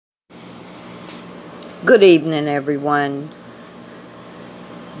Good evening, everyone.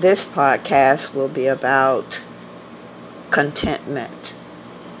 This podcast will be about contentment.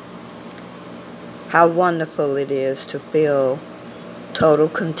 How wonderful it is to feel total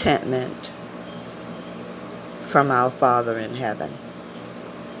contentment from our Father in heaven.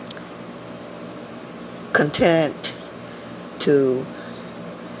 Content to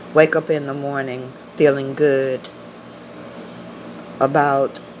wake up in the morning feeling good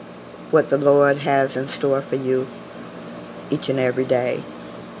about what the Lord has in store for you each and every day.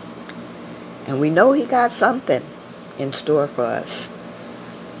 And we know He got something in store for us.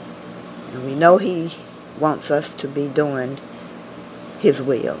 And we know He wants us to be doing His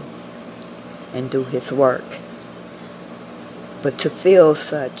will and do His work. But to feel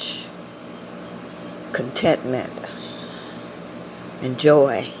such contentment and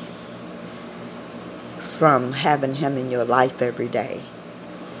joy from having Him in your life every day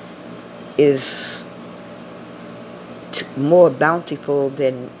is more bountiful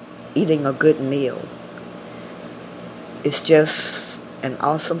than eating a good meal. It's just an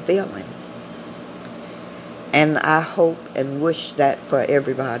awesome feeling. And I hope and wish that for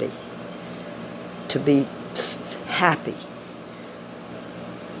everybody, to be happy,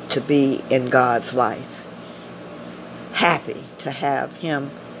 to be in God's life, happy to have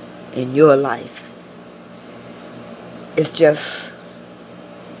Him in your life. It's just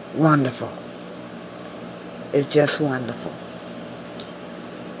wonderful. It's just wonderful.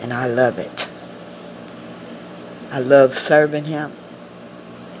 And I love it. I love serving Him.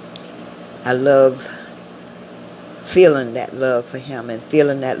 I love feeling that love for Him and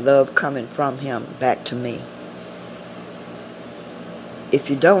feeling that love coming from Him back to me. If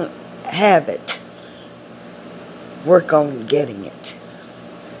you don't have it, work on getting it,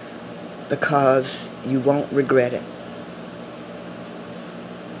 because you won't regret it.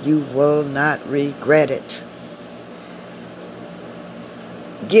 You will not regret it.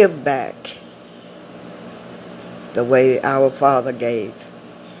 Give back the way our Father gave.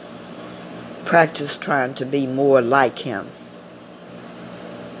 Practice trying to be more like Him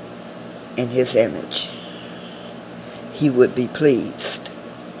in His image. He would be pleased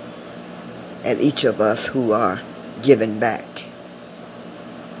at each of us who are giving back.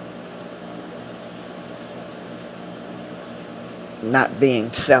 Not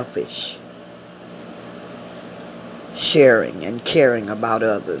being selfish. Sharing and caring about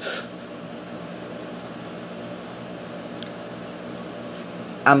others.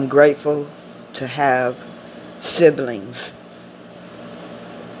 I'm grateful to have siblings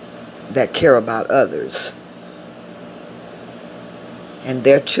that care about others, and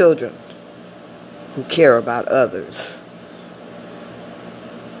their children who care about others.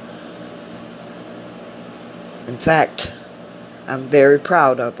 In fact, I'm very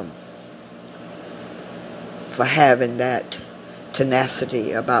proud of them for having that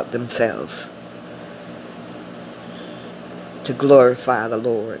tenacity about themselves to glorify the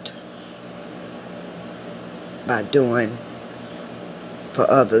Lord by doing for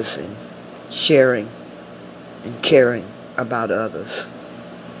others and sharing and caring about others.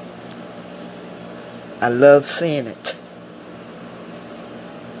 I love seeing it.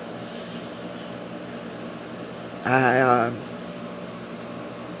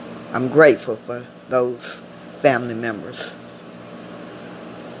 I'm grateful for those family members.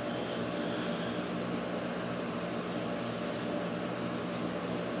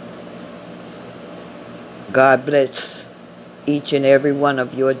 God bless each and every one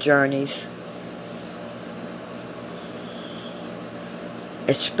of your journeys,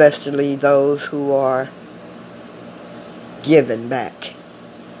 especially those who are giving back,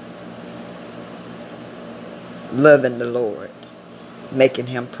 loving the Lord, making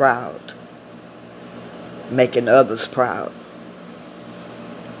Him proud, making others proud.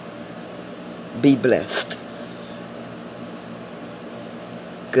 Be blessed.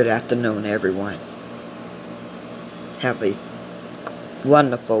 Good afternoon, everyone. Have a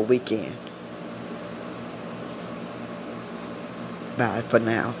wonderful weekend. Bye for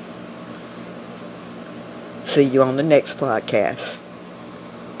now. See you on the next podcast.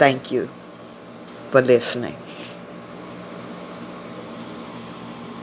 Thank you for listening.